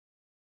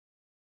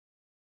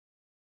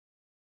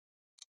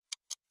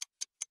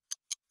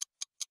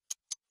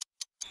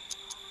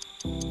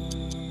The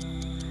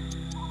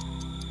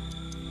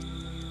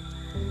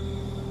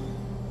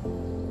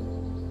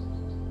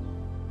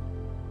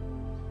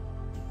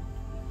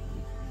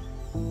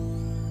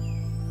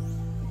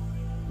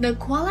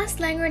Kuala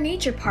Selangor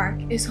Nature Park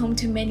is home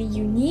to many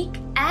unique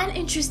and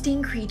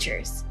interesting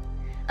creatures.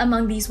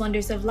 Among these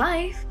wonders of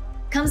life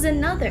comes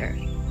another,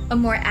 a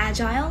more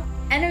agile,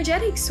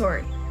 energetic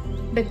sort,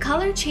 the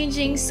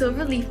color-changing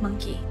silver-leaf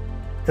monkey.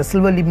 The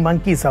silver-leaf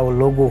monkey is our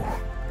logo.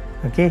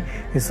 Okay,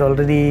 it's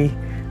already,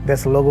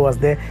 there's a logo was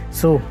there,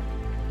 so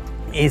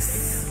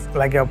it's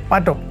like a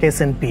part of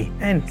KSNP.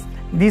 And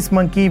this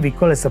monkey we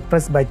call as a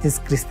Presbytis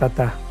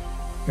cristata.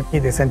 Okay,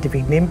 the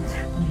scientific name.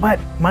 But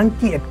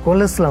monkey at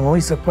Kuala Selangor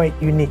is quite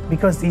unique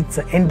because it's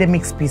an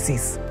endemic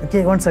species.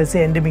 Okay, once I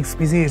say endemic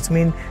species, it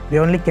means we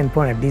only can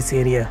find at this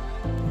area.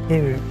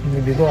 Okay,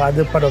 if you go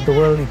other part of the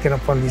world, you cannot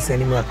find this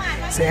animal.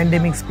 It's an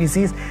endemic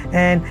species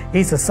and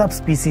it's a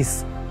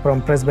subspecies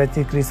from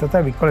Presbytis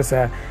cristata. We call it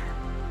a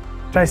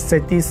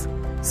Presbytis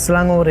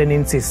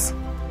selangorensis.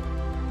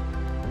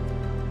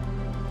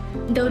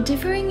 Though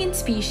differing in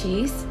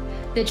species,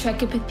 the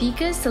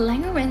Trichopithecus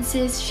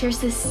selangorensis shares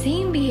the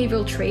same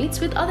behavioral traits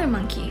with other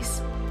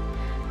monkeys.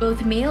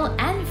 Both male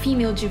and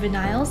female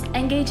juveniles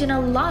engage in a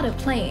lot of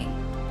playing,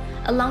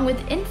 along with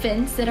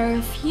infants that are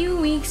a few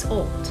weeks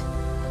old.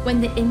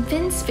 When the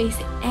infants face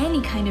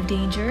any kind of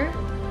danger,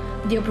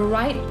 their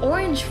bright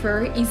orange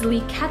fur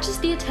easily catches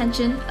the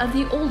attention of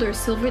the older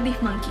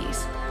silverleaf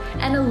monkeys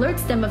and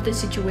alerts them of the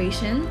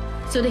situation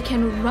so they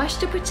can rush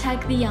to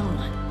protect the young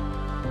one.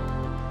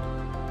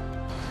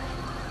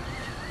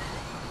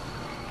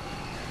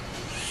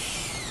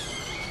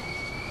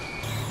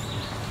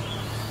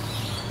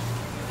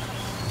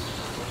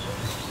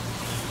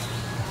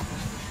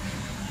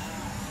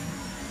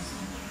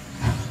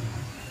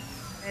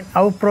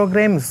 Our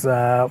program is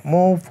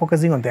more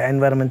focusing on the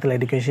environmental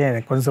education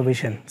and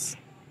conservation.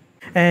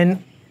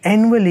 And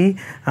annually,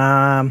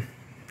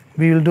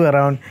 we will do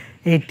around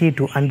 80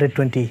 to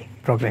 120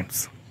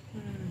 programs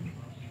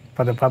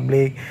for the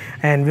public.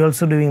 And we're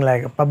also doing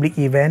like a public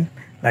event,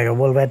 like a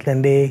World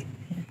Wetland Day,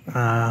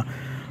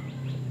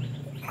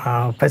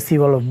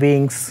 Festival of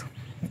Wings,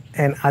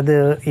 and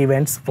other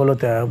events follow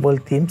the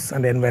world themes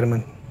and the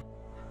environment.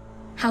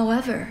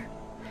 However,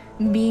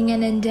 being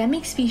an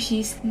endemic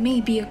species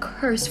may be a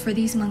curse for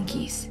these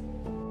monkeys.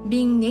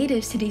 Being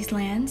natives to these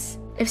lands,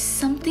 if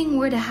something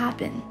were to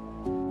happen,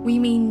 we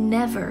may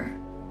never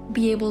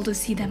be able to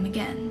see them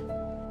again.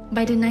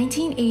 By the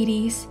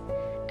 1980s,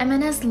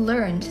 MNS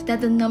learned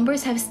that the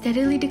numbers have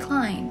steadily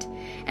declined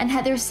and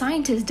had their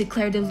scientists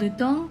declare the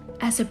lutong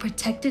as a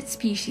protected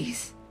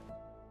species.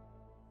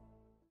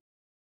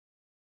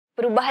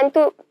 Perubahan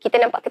tu kita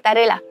nampak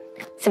ketara lah.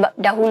 Sebab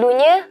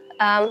dahulunya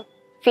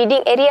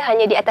feeding area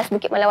hanya di atas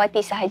Bukit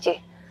Melawati sahaja.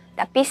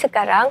 Tapi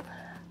sekarang,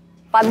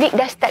 public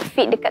dah start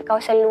feed dekat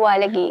kawasan luar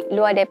lagi,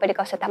 luar daripada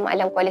kawasan Taman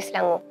Alam Kuala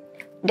Selangor.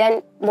 Dan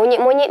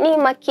monyet-monyet ni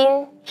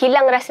makin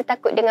hilang rasa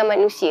takut dengan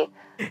manusia.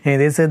 And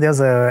they say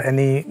there's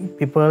any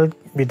people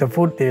with the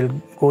food, they'll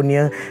go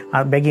near,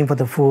 begging for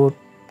the food,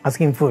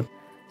 asking food.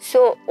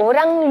 So,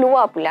 orang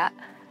luar pula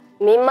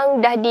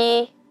memang dah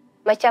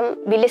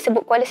macam bila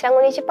sebut Kuala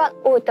Selangor Nature Park,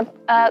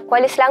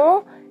 Kuala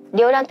Selangor,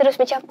 dia orang terus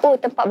macam,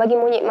 tempat bagi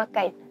monyet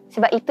makan.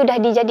 Sebab itu dah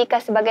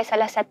dijadikan sebagai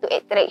salah satu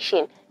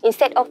attraction.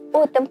 Instead of,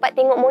 tempat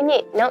tengok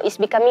monyet, now it's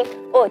becoming,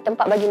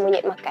 tempat bagi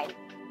monyet makan.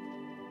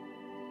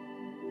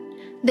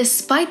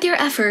 Despite their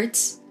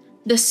efforts,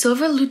 the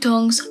silver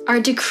lutongs are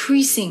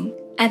decreasing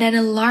at an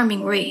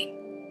alarming rate.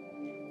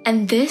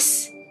 And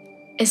this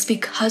is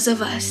because of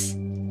us.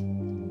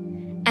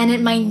 And it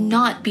might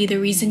not be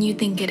the reason you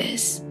think it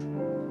is.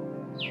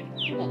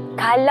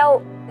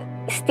 Kalau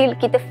still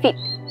kita feed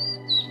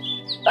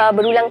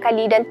berulang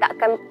kali dan tak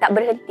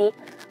berhenti,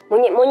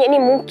 monyet-monyet ni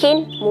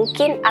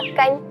mungkin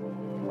akan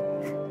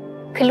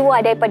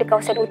keluar daripada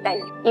kawasan hutan.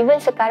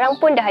 Even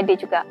sekarang pun dah ada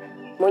juga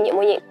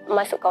monyet-monyet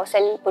masuk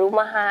kawasan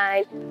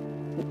perumahan,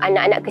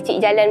 anak-anak kecil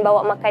jalan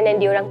bawa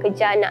makanan, dia orang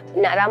kejar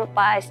nak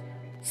rampas.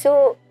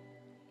 So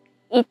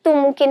itu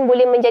mungkin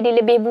boleh menjadi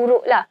lebih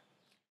buruk lah.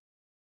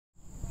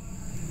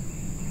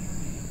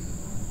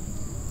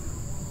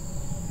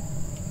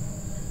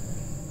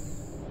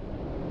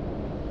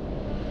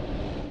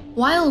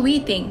 While we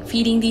think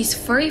feeding these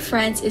furry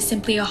friends is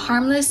simply a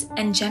harmless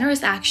and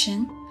generous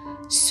action,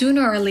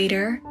 sooner or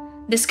later,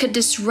 this could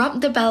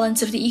disrupt the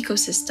balance of the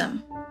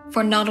ecosystem,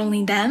 for not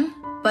only them,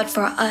 but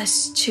for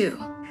us too.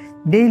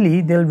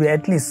 Daily, there will be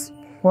at least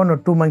 1 or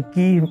 2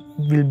 monkeys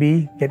will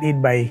get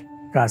eaten by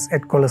cars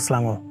at Kuala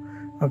Selangor.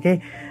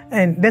 Okay,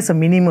 and that's a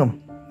minimum,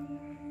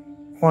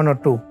 1 or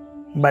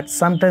 2. But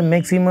sometimes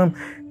maximum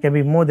can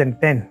be more than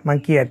 10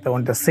 monkeys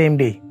on the same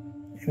day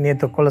near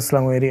the Kuala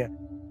Selangor area.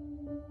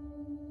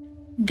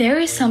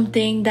 There is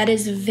something that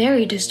is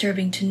very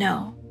disturbing to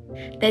know,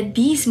 that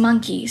these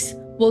monkeys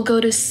will go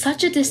to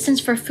such a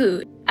distance for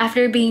food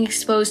after being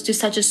exposed to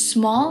such a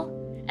small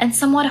and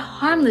somewhat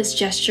harmless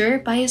gesture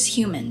by us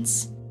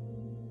humans.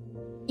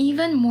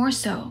 Even more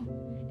so,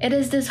 it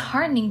is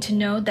disheartening to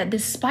know that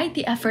despite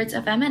the efforts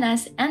of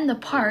MNS and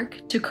the park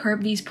to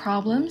curb these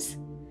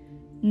problems,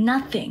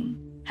 nothing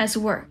has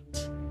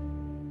worked.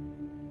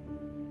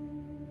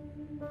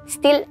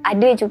 Still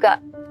ada juga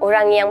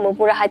orang yang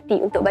bermurah hati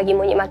untuk bagi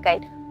monyet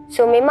makan.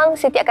 So memang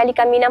setiap kali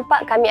kami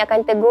nampak, kami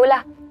akan tegur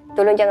lah,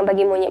 tolong jangan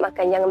bagi monyet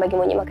makan, jangan bagi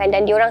monyet makan.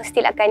 Dan diorang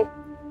still akan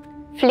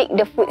flick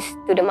the foods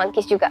to the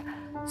monkeys juga.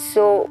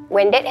 So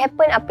when that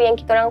happen, apa yang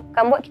kita orang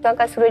akan buat, kita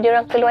akan suruh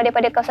diorang keluar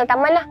daripada kawasan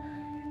taman lah.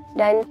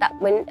 Dan tak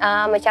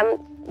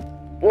macam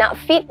nak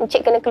feed,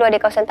 encik kena keluar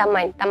dari kawasan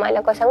taman. Taman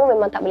Alam Kuala Selangor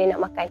memang tak boleh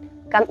nak makan.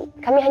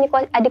 Kami hanya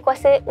ada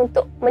kuasa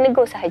untuk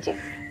menegur sahaja.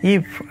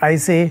 If I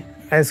say,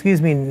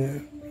 excuse me,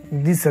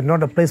 this is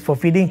not a place for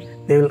feeding,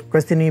 they will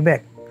question me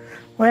back.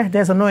 Well,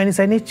 there's no any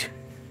signage.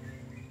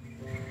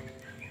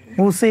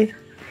 Who say?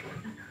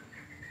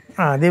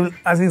 They will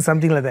ask you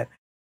something like that.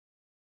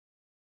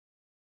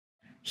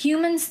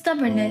 Human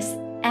stubbornness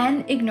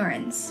and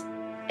ignorance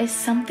is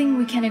something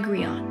we can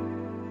agree on.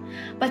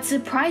 But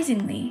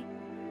surprisingly,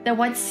 that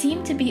what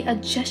seemed to be a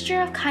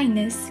gesture of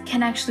kindness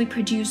can actually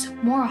produce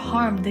more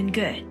harm than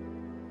good.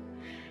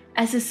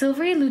 As the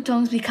silvery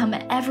lutongs become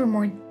ever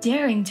more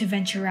daring to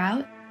venture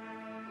out,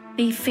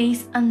 they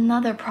face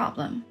another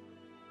problem: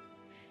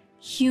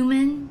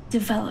 human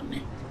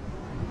development.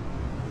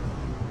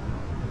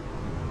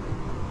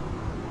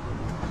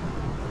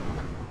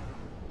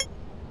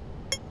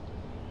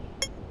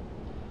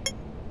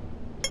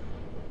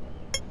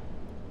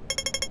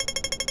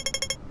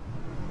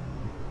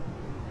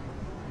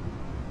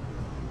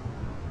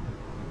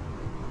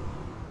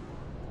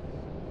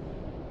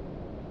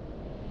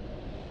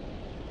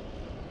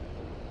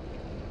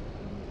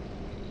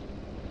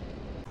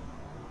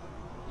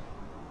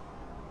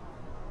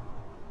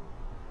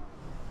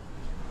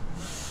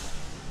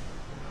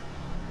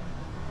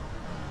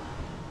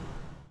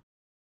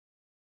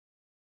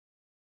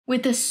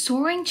 With the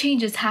soaring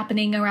changes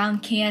happening around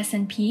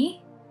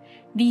KSNP,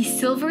 these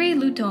silvery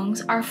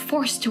lutongs are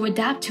forced to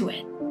adapt to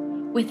it,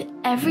 with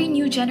every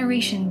new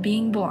generation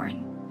being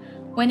born.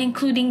 When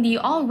including the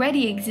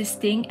already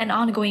existing and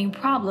ongoing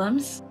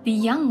problems, the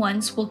young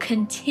ones will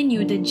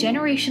continue the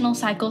generational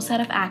cycle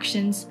set of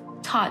actions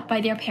taught by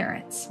their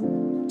parents.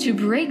 To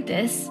break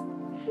this,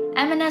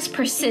 M&S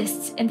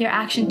persists in their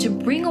action to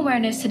bring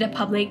awareness to the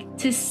public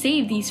to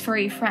save these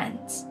furry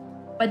friends.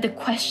 But the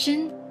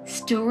question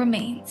still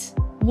remains: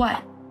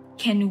 what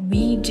can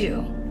we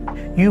do?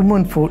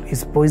 Human food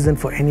is poison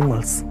for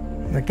animals.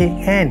 Okay,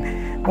 and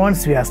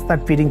once we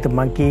start feeding the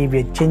monkey,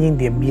 we are changing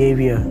their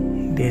behavior,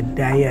 their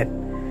diet,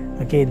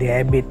 okay,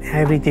 their habit,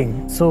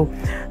 everything. So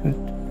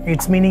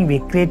it's meaning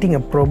we're creating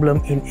a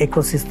problem in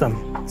ecosystem.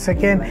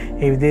 Second,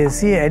 if they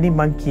see any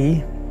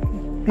monkey,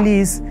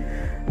 please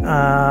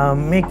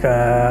make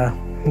a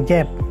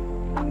gap,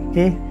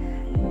 okay,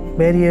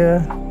 barrier,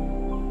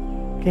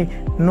 okay,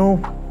 no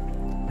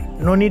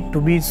need to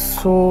be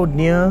so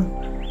near,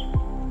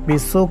 be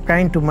so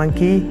kind to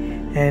monkey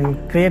and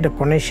create a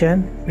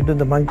connection between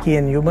the monkey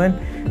and human.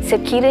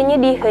 Sekiranya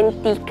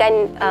dihentikan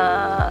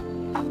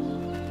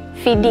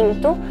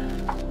feeding tu,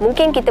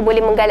 mungkin kita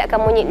boleh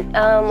menggalakkan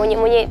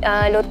monyet-monyet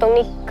lotong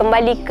ni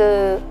kembali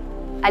ke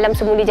alam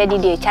semula jadi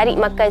dia, cari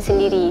makan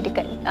sendiri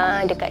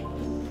dekat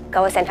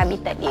kawasan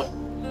habitat dia.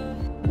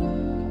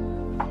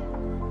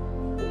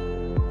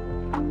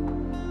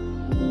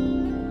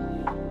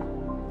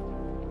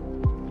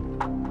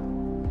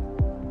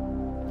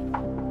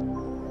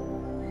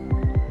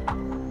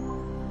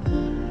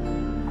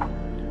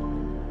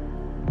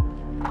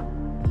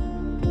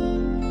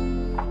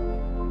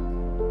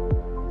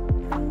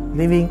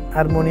 Living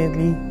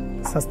harmoniously,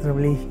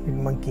 sustainably with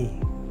monkey.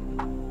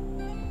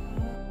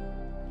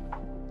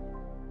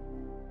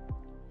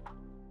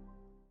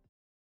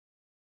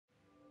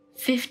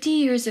 "50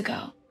 years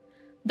ago,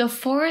 the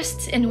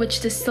forests in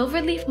which the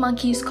silverleaf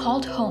monkeys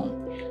called home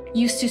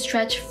used to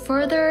stretch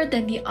further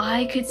than the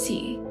eye could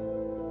see.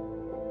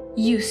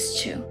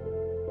 Used to.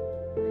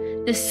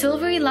 The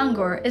silvery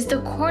langur is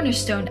the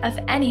cornerstone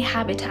of any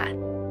habitat.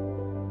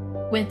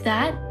 With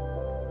that,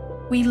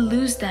 we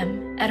lose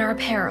them at our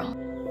peril.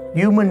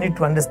 Human need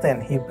to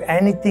understand, if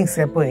anything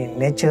happen in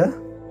nature,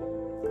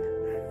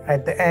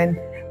 at the end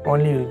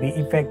only will be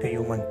affect the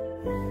human.